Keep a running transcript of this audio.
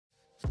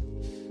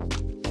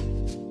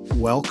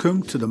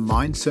Welcome to the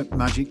Mindset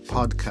Magic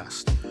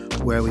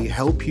Podcast, where we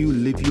help you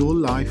live your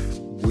life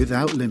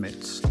without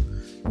limits.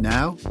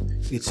 Now,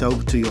 it's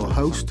over to your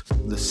host,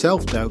 the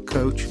self-doubt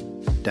coach,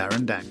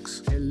 Darren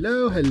Danks.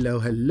 Hello.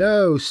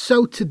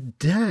 So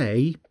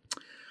today,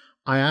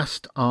 I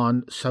asked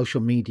on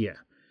social media,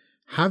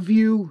 have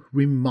you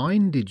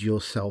reminded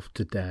yourself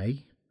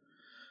today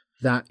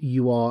that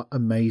you are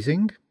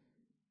amazing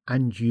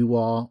and you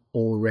are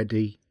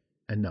already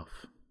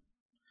enough?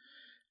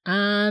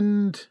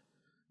 And,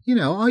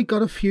 I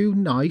got a few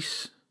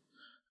nice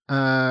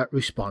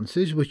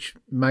responses which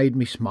made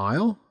me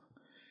smile.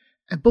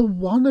 But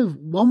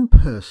one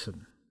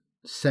person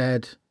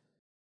said,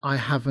 I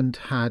haven't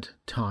had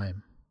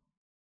time.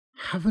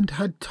 Haven't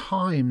had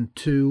time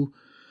to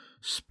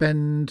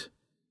spend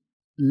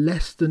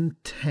less than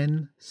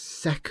 10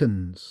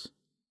 seconds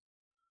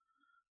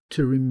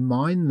to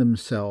remind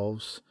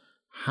themselves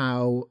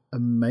how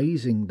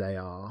amazing they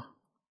are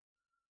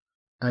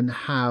and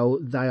how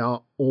they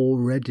are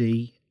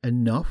already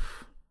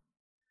enough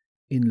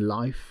in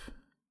life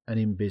and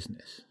in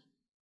business.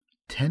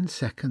 10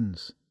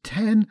 seconds.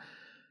 10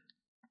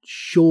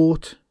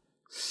 short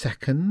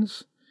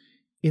seconds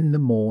in the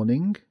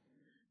morning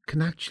can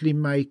actually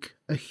make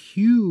a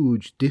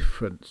huge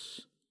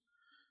difference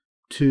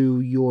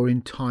to your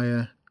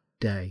entire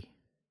day.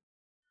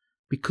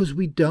 Because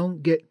we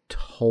don't get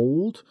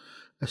told,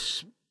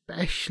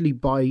 especially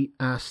by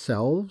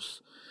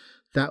ourselves,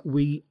 that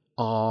we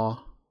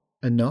are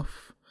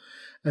enough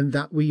and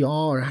that we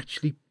are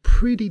actually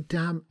pretty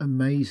damn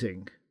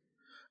amazing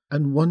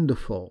and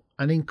wonderful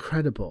and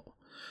incredible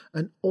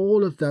and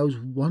all of those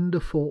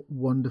wonderful,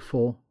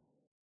 wonderful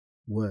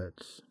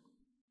words.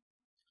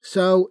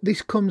 So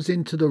this comes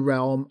into the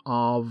realm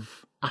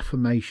of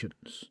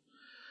affirmations,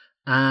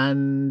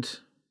 and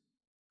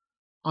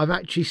I've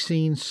actually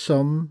seen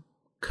some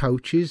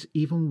coaches,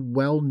 even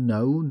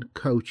well-known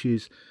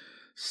coaches,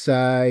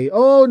 say,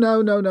 oh,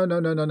 no,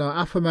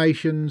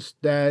 affirmations,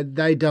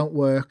 they don't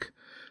work,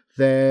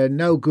 they're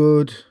no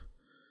good,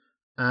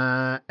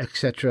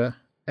 etc.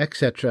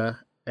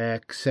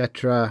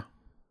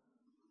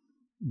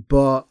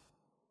 But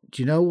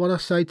do you know what I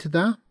say to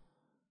that?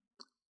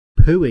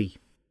 Pooey.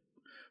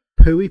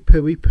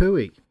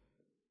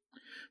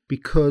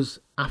 Because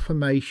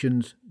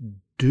affirmations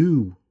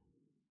do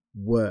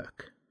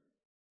work.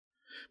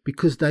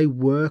 Because they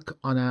work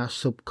on our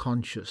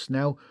subconscious.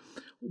 Now,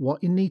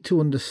 what you need to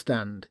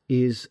understand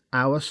is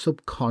our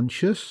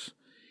subconscious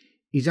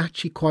is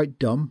actually quite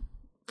dumb.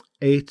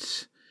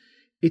 It's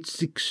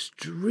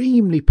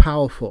extremely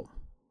powerful,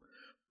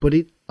 but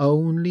it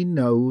only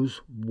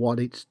knows what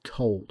it's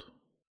told.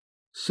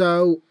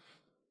 So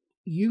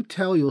you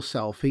tell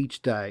yourself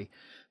each day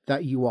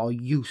that you are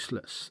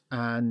useless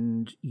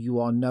and you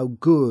are no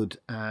good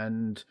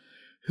and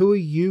who are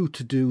you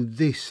to do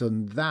this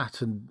and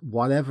that and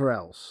whatever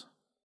else?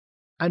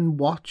 And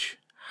watch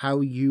how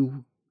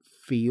you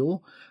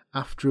feel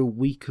after a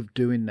week of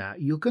doing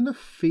that. You're going to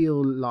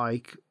feel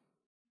like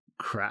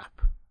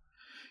crap.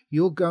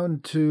 You're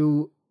going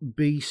to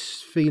be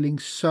feeling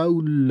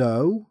so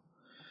low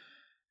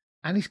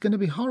and it's going to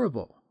be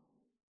horrible.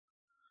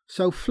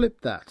 So flip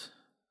that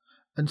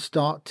and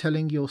start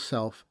telling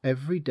yourself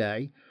every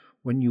day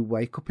when you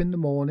wake up in the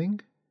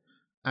morning,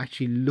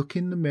 actually look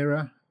in the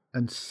mirror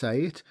and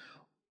say it.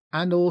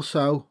 And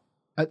also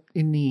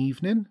in the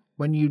evening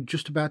when you're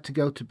just about to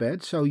go to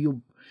bed, so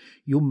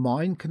your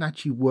mind can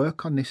actually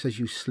work on this as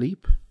you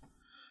sleep.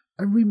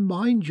 And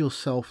remind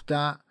yourself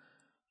that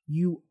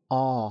you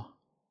are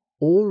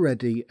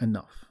already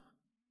enough.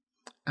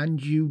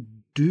 And you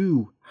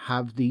do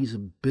have these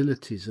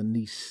abilities and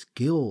these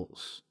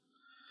skills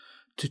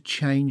to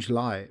change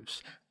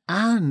lives.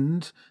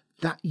 And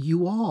that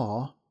you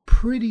are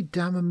pretty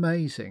damn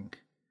amazing.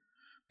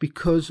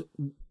 Because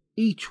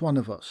each one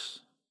of us,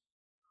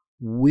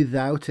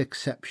 without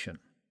exception,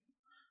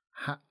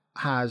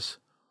 has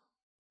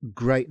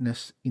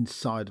greatness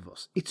inside of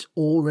us. It's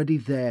already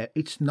there.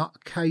 It's not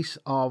a case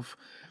of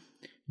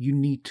you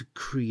need to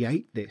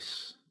create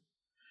this.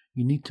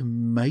 You need to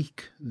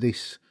make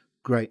this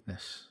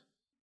greatness.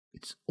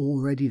 It's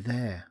already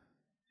there.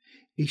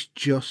 It's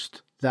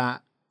just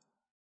that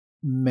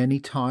many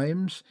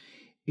times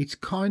it's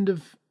kind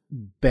of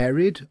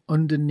buried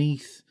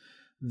underneath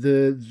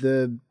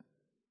the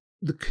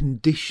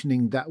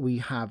conditioning that we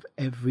have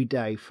every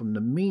day from the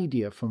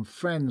media, from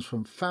friends,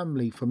 from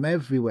family, from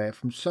everywhere,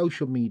 from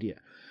social media,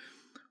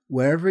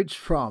 wherever it's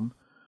from.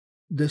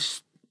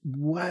 There's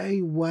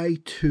way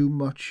too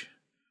much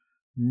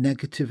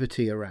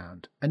negativity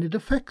around, and it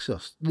affects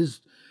us.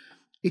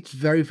 It's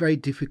very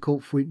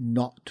difficult for it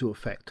not to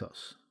affect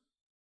us.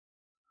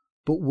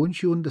 But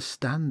once you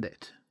understand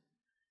it,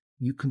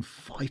 you can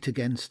fight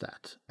against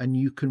that, and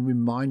you can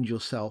remind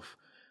yourself,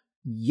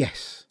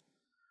 yes,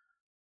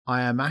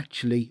 I am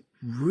actually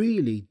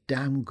really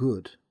damn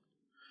good,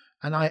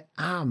 and I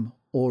am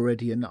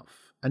already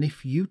enough. And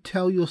if you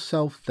tell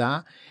yourself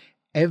that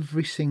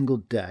every single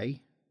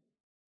day,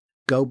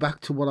 go back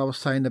to what I was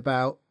saying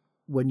about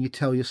when you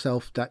tell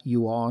yourself that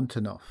you aren't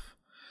enough,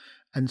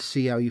 and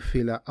see how you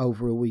feel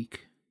over a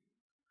week.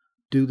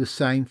 Do the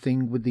same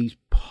thing with these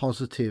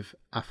positive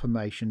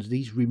affirmations,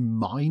 these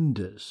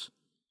reminders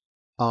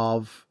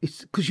of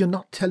it's because you're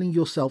not telling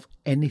yourself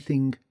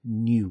anything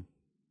new.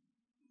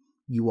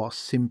 You are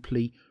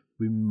simply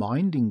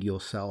reminding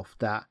yourself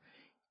that,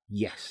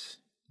 yes,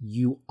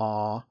 you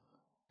are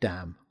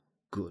damn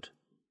good.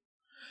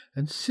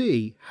 And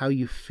see how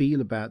you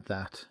feel about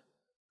that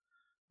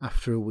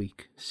after a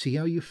week. See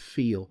how you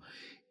feel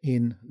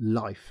in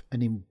life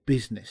and in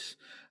business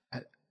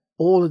and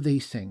all of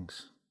these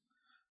things.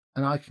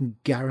 And I can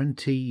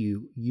guarantee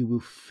you will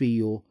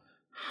feel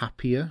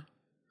happier,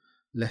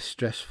 less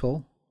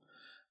stressful,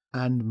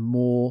 and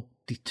more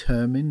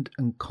determined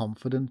and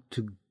confident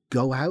to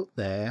go out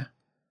there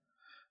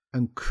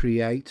and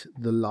create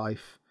the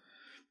life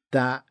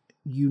that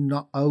you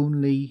not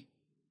only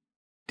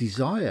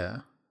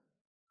desire,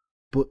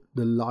 but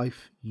the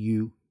life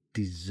you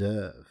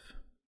deserve.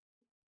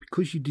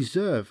 Because you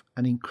deserve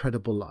an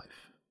incredible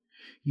life.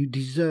 You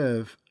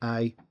deserve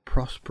a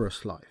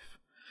prosperous life.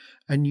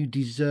 And you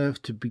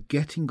deserve to be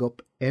getting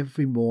up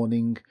every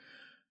morning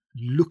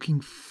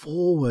looking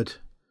forward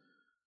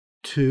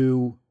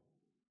to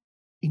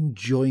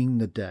enjoying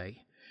the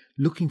day,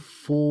 looking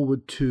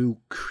forward to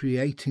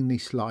creating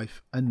this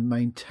life and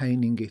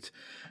maintaining it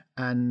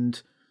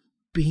and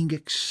being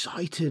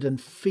excited and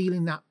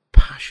feeling that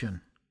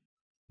passion.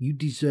 You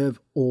deserve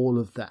all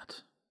of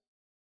that.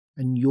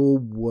 And your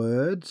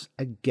words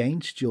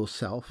against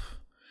yourself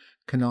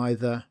can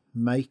either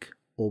make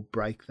or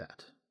break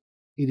that.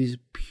 It is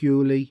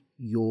purely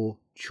your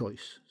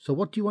choice. So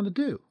what do you want to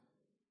do?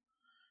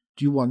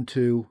 Do you want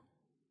to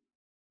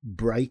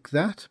break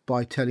that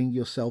by telling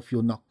yourself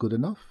you're not good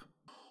enough?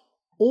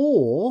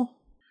 Or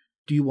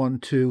do you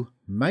want to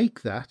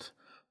make that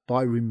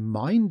by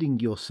reminding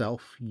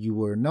yourself you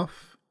were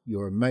enough,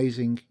 you're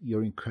amazing,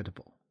 you're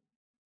incredible?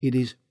 It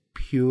is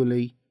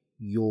purely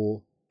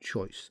your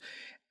choice.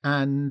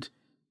 And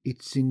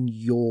it's in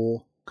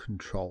your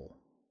control.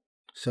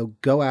 So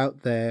go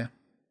out there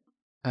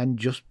and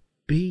just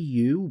be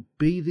you.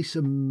 Be this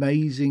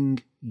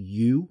amazing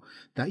you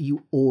that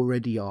you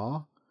already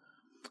are.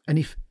 And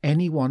if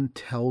anyone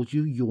tells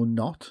you you're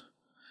not,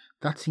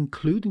 that's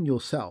including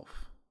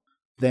yourself,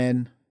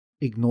 then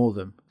ignore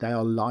them. They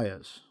are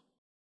liars.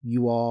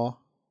 You are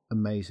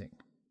amazing.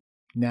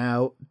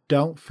 Now,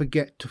 don't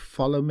forget to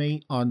follow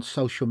me on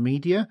social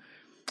media.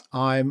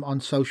 I'm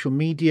on social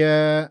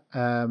media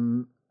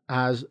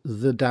as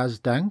the Daz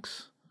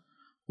Danks,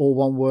 all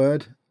one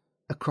word,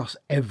 across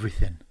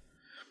everything.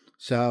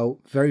 So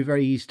very,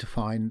 very easy to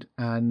find,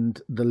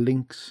 and the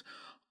links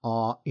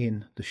are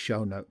in the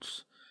show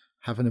notes.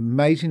 Have an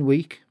amazing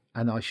week,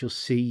 and I shall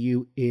see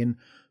you in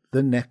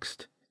the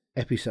next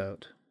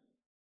episode.